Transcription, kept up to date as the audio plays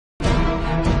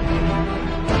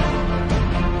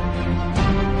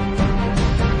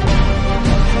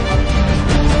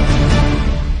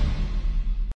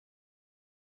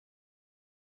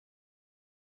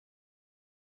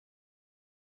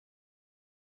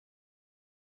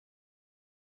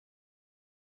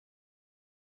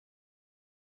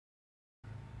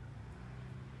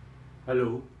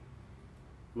Hello,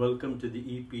 welcome to the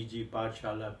EPG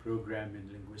Pathshala program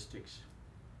in Linguistics.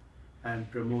 I am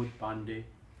Pramod Pandey,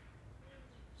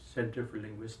 Center for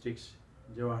Linguistics,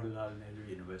 Jawaharlal Nehru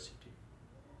University.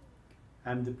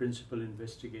 I am the principal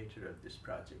investigator of this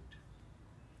project.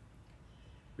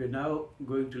 We are now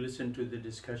going to listen to the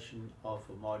discussion of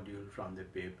a module from the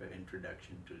paper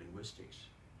Introduction to Linguistics.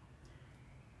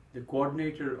 The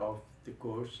coordinator of the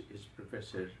course is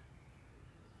Professor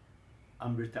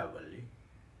Amrita Valli,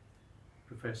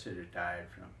 professor retired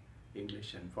from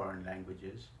English and Foreign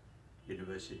Languages,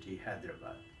 University,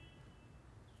 Hyderabad.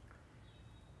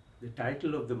 The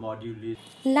title of the module is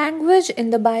Language in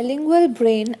the Bilingual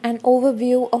Brain, an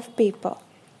Overview of Paper.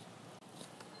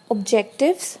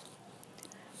 Objectives: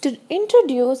 to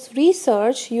introduce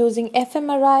research using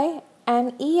fMRI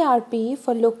and ERP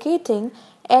for locating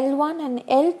L1 and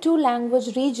L2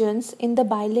 language regions in the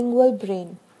bilingual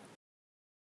brain.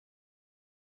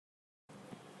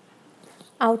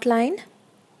 Outline: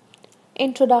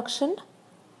 Introduction,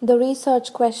 the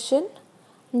research question,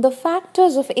 the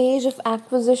factors of age of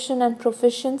acquisition and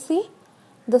proficiency,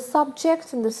 the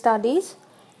subjects in the studies,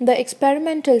 the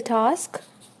experimental task,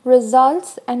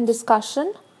 results and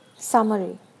discussion,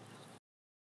 summary.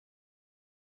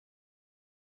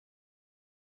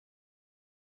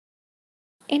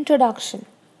 Introduction.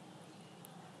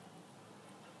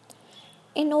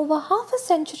 In over half a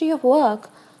century of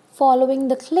work, following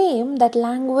the claim that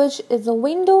language is a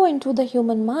window into the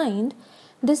human mind,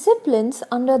 disciplines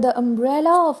under the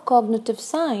umbrella of cognitive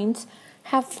science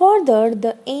have furthered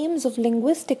the aims of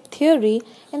linguistic theory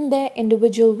in their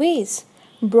individual ways,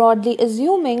 broadly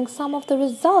assuming some of the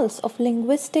results of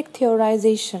linguistic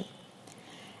theorization.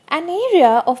 An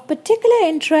area of particular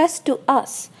interest to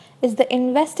us is the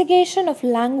investigation of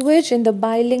language in the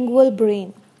bilingual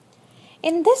brain.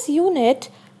 In this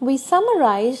unit, we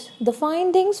summarize the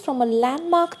findings from a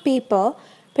landmark paper,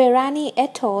 Perani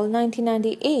et al.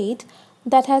 1998,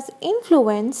 that has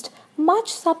influenced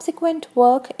much subsequent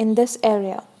work in this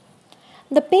area.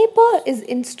 The paper is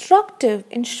instructive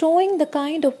in showing the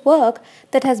kind of work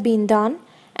that has been done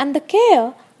and the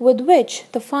care with which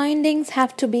the findings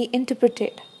have to be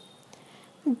interpreted.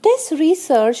 This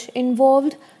research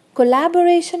involved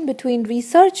collaboration between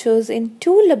researchers in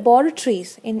 2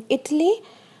 laboratories in Italy,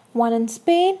 one in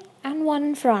Spain and one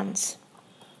in France.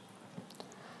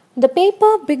 The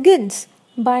paper begins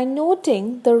by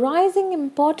noting the rising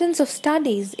importance of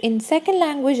studies in second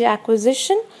language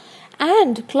acquisition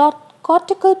and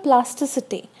cortical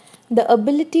plasticity, the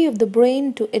ability of the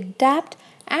brain to adapt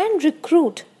and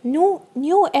recruit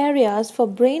new areas for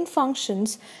brain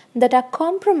functions that are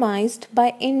compromised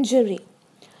by injury.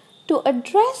 To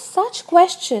address such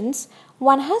questions,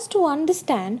 one has to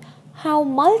understand how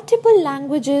multiple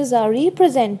languages are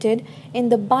represented in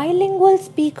the bilingual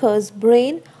speaker's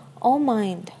brain or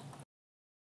mind.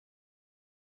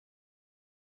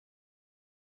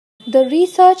 The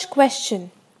research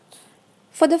question.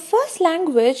 For the first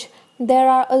language, there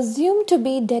are assumed to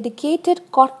be dedicated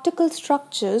cortical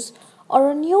structures or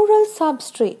a neural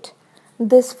substrate.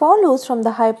 This follows from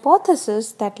the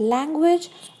hypothesis that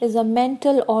language is a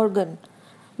mental organ.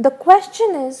 The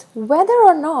question is whether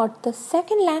or not the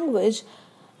second language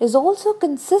is also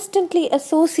consistently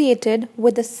associated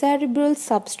with a cerebral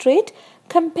substrate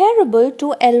comparable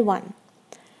to L1.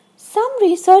 Some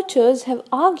researchers have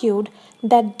argued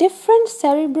that different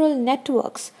cerebral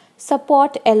networks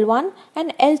support L1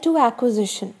 and L2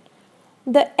 acquisition.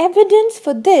 The evidence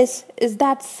for this is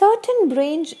that certain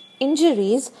brain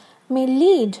injuries may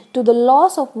lead to the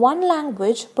loss of one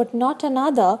language but not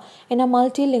another in a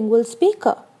multilingual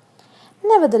speaker.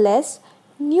 Nevertheless,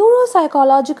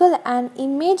 neuropsychological and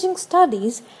imaging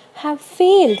studies have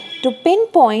failed to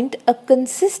pinpoint a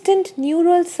consistent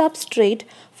neural substrate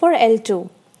for L2,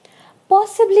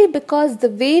 possibly because the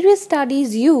various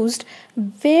studies used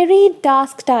varied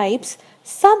task types,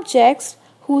 subjects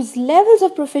whose levels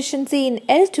of proficiency in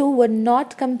L2 were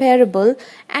not comparable,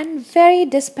 and very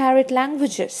disparate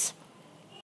languages.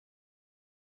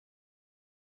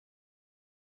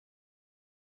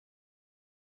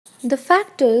 The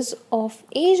factors of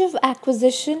age of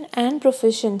acquisition and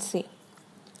proficiency.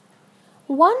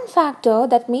 One factor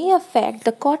that may affect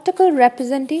the cortical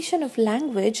representation of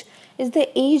language is the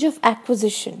age of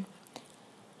acquisition.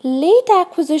 Late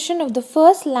acquisition of the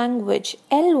first language,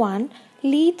 L1,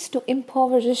 leads to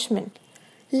impoverishment.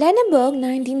 Lenneberg,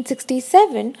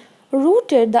 1967,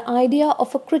 rooted the idea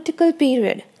of a critical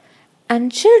period,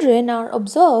 and children are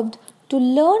observed to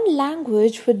learn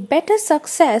language with better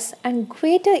success and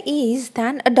greater ease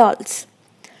than adults.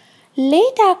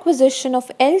 Late acquisition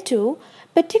of L2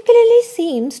 particularly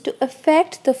seems to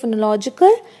affect the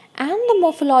phonological and the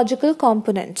morphological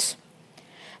components.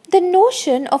 The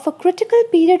notion of a critical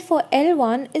period for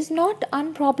L1 is not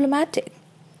unproblematic.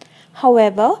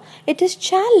 However, it is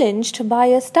challenged by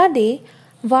a study,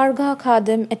 Varga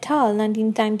Khadim et al.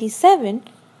 1997,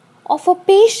 of a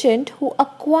patient who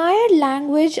acquired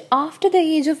language after the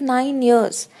age of 9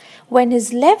 years when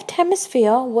his left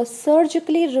hemisphere was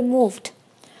surgically removed.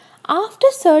 After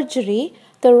surgery,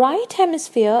 the right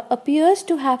hemisphere appears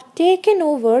to have taken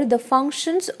over the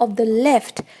functions of the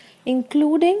left,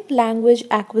 including language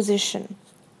acquisition.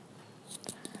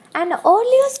 An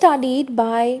earlier study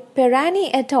by Perani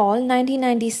et al.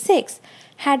 1996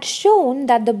 had shown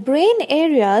that the brain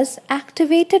areas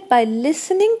activated by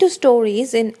listening to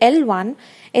stories in L1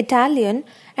 Italian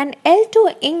and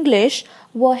L2 English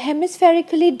were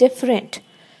hemispherically different.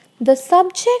 The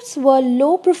subjects were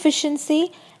low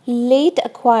proficiency late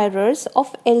acquirers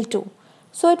of L2,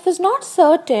 so it was not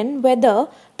certain whether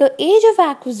the age of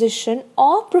acquisition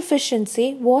or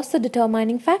proficiency was the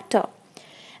determining factor.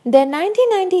 Their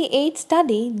 1998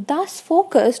 study thus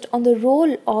focused on the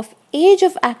role of age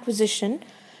of acquisition,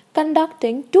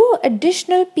 conducting 2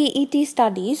 additional PET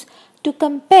studies to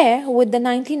compare with the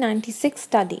 1996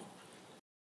 study.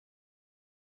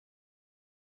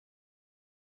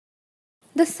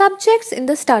 The subjects in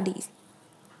the studies.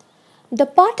 The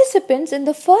participants in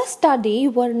the first study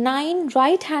were 9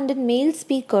 right-handed male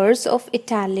speakers of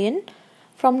Italian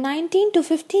from 19 to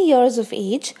 50 years of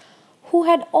age who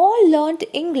had all learnt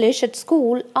English at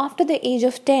school after the age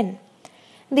of 10.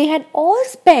 They had all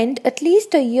spent at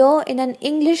least a year in an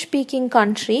English-speaking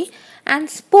country and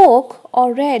spoke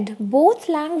or read both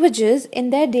languages in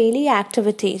their daily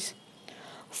activities.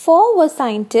 4 were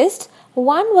scientists,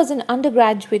 1 was an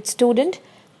undergraduate student,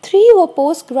 3 were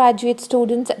postgraduate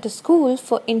students at a school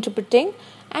for interpreting,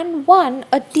 and 1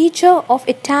 a teacher of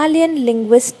Italian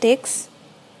linguistics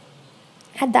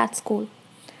at that school.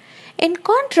 In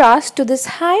contrast to this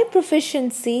high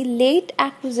proficiency late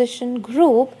acquisition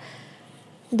group,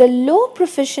 the low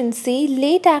proficiency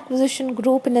late acquisition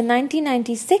group in the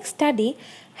 1996 study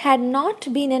had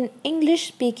not been an English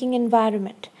speaking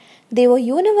environment. They were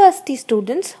university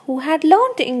students who had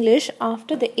learnt English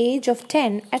after the age of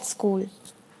 10 at school.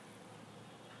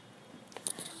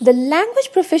 The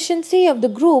language proficiency of the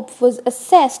group was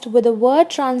assessed with a word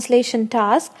translation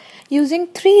task using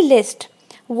 3 lists: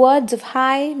 words of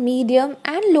high, medium,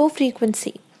 and low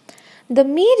frequency. The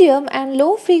medium and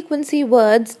low frequency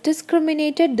words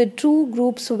discriminated the two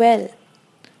groups well.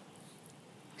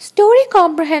 Story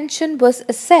comprehension was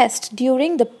assessed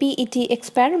during the PET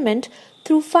experiment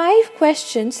through 5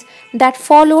 questions that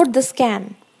followed the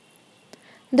scan.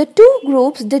 The 2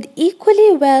 groups did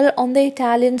equally well on the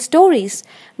Italian stories,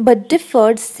 but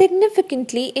differed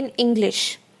significantly in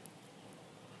English.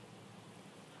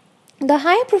 The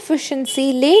high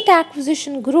proficiency late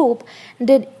acquisition group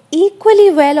did equally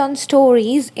well on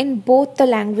stories in both the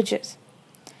languages.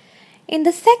 In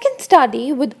the second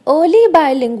study with early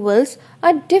bilinguals,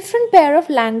 a different pair of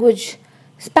language,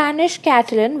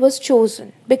 Spanish-Catalan, was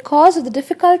chosen because of the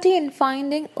difficulty in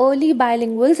finding early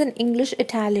bilinguals in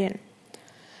English-Italian.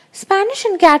 Spanish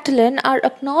and Catalan are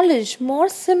acknowledged more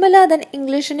similar than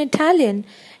English and Italian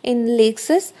in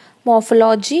lexis,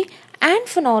 morphology, and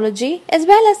phonology as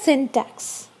well as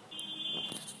syntax.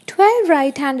 12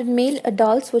 right-handed male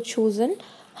adults were chosen,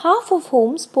 half of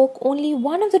whom spoke only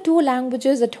one of the 2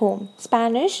 languages at home,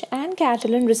 Spanish and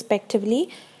Catalan respectively,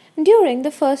 during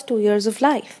the first 2 years of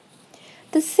life.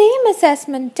 The same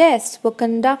assessment tests were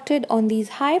conducted on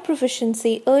these high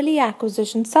proficiency early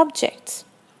acquisition subjects.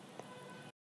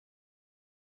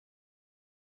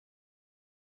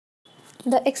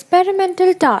 The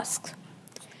experimental tasks.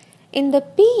 In the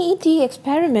PET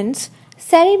experiments,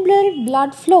 cerebral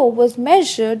blood flow was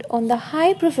measured on the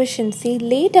high proficiency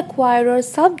late acquirer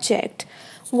subject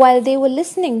while they were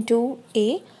listening to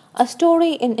a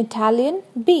story in Italian,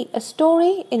 B, a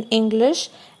story in English,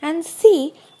 and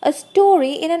C, a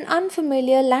story in an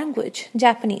unfamiliar language,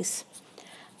 Japanese.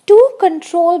 2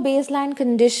 control baseline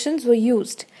conditions were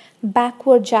used: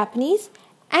 backward Japanese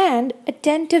and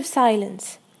attentive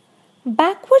silence.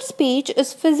 Backward speech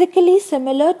is physically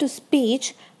similar to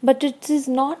speech, but it is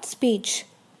not speech.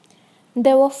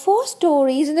 There were 4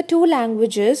 stories in the 2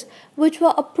 languages which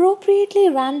were appropriately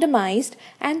randomized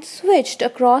and switched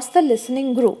across the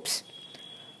listening groups.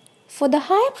 For the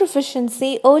high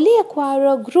proficiency early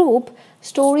acquirer group,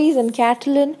 stories in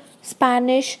Catalan,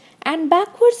 Spanish, and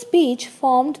backward speech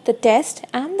formed the test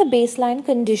and the baseline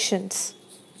conditions.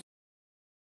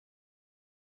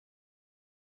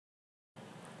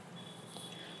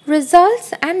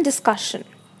 Results and discussion.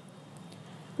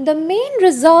 The main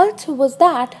result was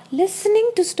that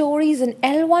listening to stories in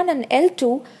L1 and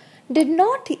L2 did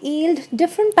not yield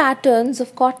different patterns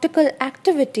of cortical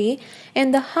activity in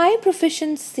the high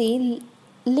proficiency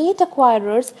late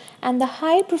acquirers and the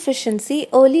high proficiency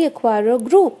early acquirer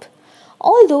group,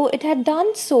 although it had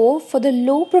done so for the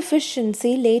low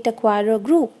proficiency late acquirer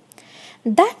group.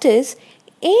 That is,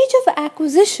 age of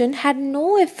acquisition had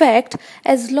no effect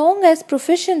as long as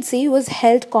proficiency was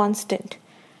held constant.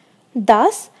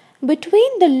 Thus,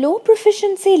 between the low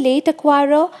proficiency late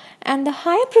acquirer and the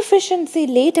high proficiency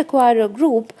late acquirer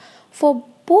group, for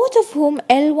both of whom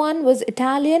L1 was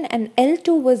Italian and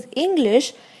L2 was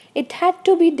English, it had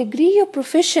to be degree of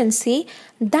proficiency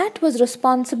that was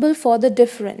responsible for the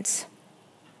difference.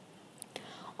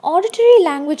 Auditory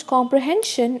language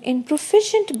comprehension in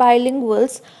proficient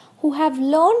bilinguals who have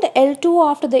learned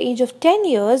L2 after the age of 10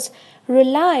 years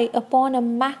rely upon a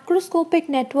macroscopic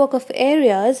network of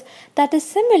areas that is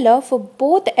similar for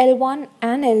both L1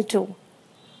 and L2.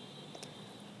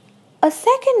 A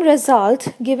second result,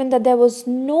 given that there was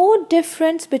no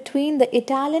difference between the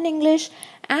Italian English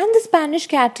and the Spanish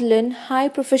Catalan high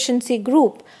proficiency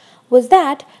group, was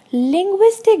that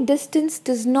linguistic distance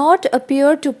does not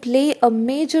appear to play a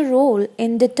major role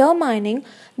in determining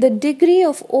the degree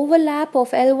of overlap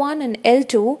of L1 and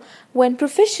L2 when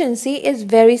proficiency is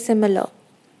very similar.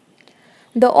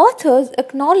 The authors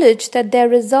acknowledge that their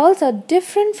results are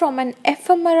different from an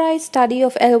fMRI study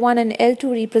of L1 and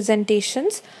L2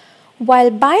 representations,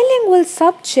 while bilingual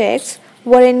subjects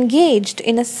were engaged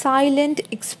in a silent,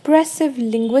 expressive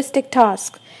linguistic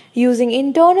task, using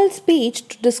internal speech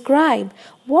to describe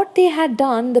what they had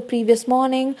done the previous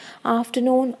morning,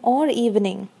 afternoon, or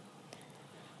evening.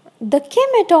 The Kim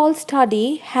et al.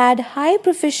 Study had high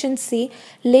proficiency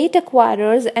late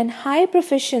acquirers and high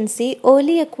proficiency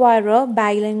early acquirer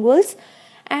bilinguals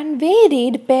and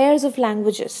varied pairs of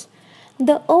languages.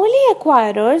 The early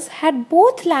acquirers had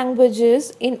both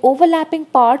languages in overlapping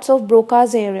parts of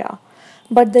Broca's area,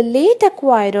 but the late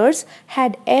acquirers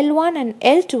had L1 and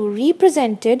L2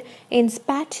 represented in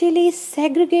spatially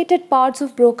segregated parts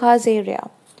of Broca's area.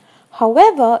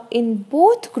 However, in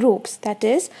both groups, that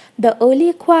is, the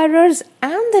early acquirers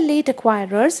and the late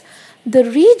acquirers, the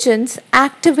regions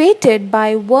activated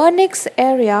by Wernicke's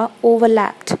area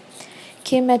overlapped.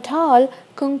 Kim et al.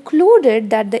 Concluded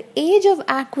that the age of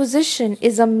acquisition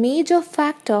is a major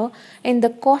factor in the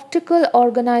cortical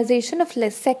organization of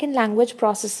second language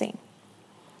processing.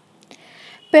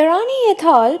 Perani et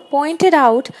al. Pointed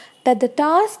out that the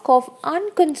task of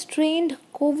unconstrained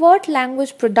covert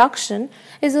language production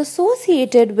is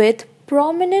associated with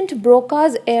prominent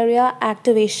Broca's area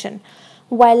activation,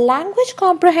 while language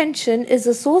comprehension is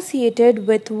associated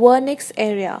with Wernicke's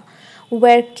area,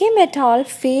 where Kim et al.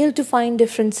 Failed to find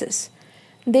differences.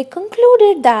 They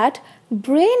concluded that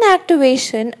brain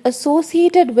activation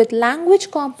associated with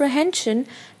language comprehension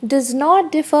does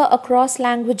not differ across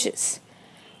languages.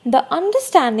 The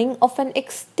understanding of an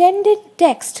extended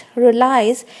text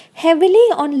relies heavily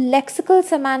on lexical,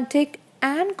 semantic,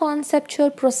 and conceptual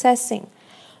processing.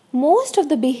 Most of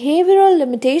the behavioral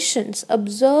limitations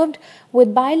observed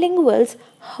with bilinguals,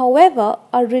 however,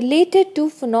 are related to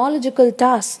phonological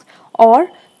tasks or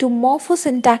to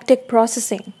morphosyntactic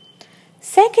processing.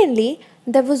 Secondly,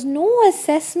 there was no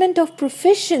assessment of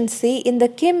proficiency in the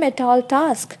Kim et al.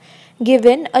 Task,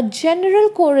 given a general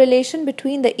correlation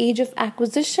between the age of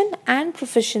acquisition and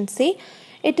proficiency.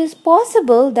 It is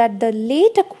possible that the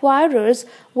late acquirers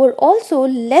were also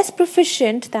less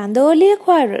proficient than the early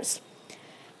acquirers.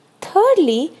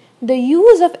 Thirdly, the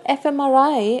use of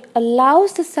fMRI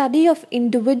allows the study of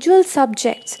individual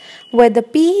subjects, where the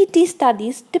PET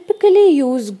studies typically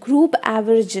use group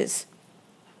averages.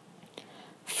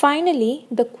 Finally,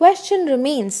 the question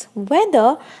remains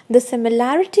whether the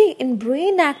similarity in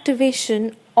brain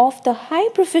activation of the high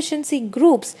proficiency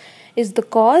groups is the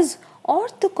cause or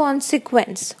the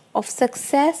consequence of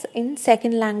success in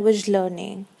second language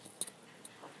learning.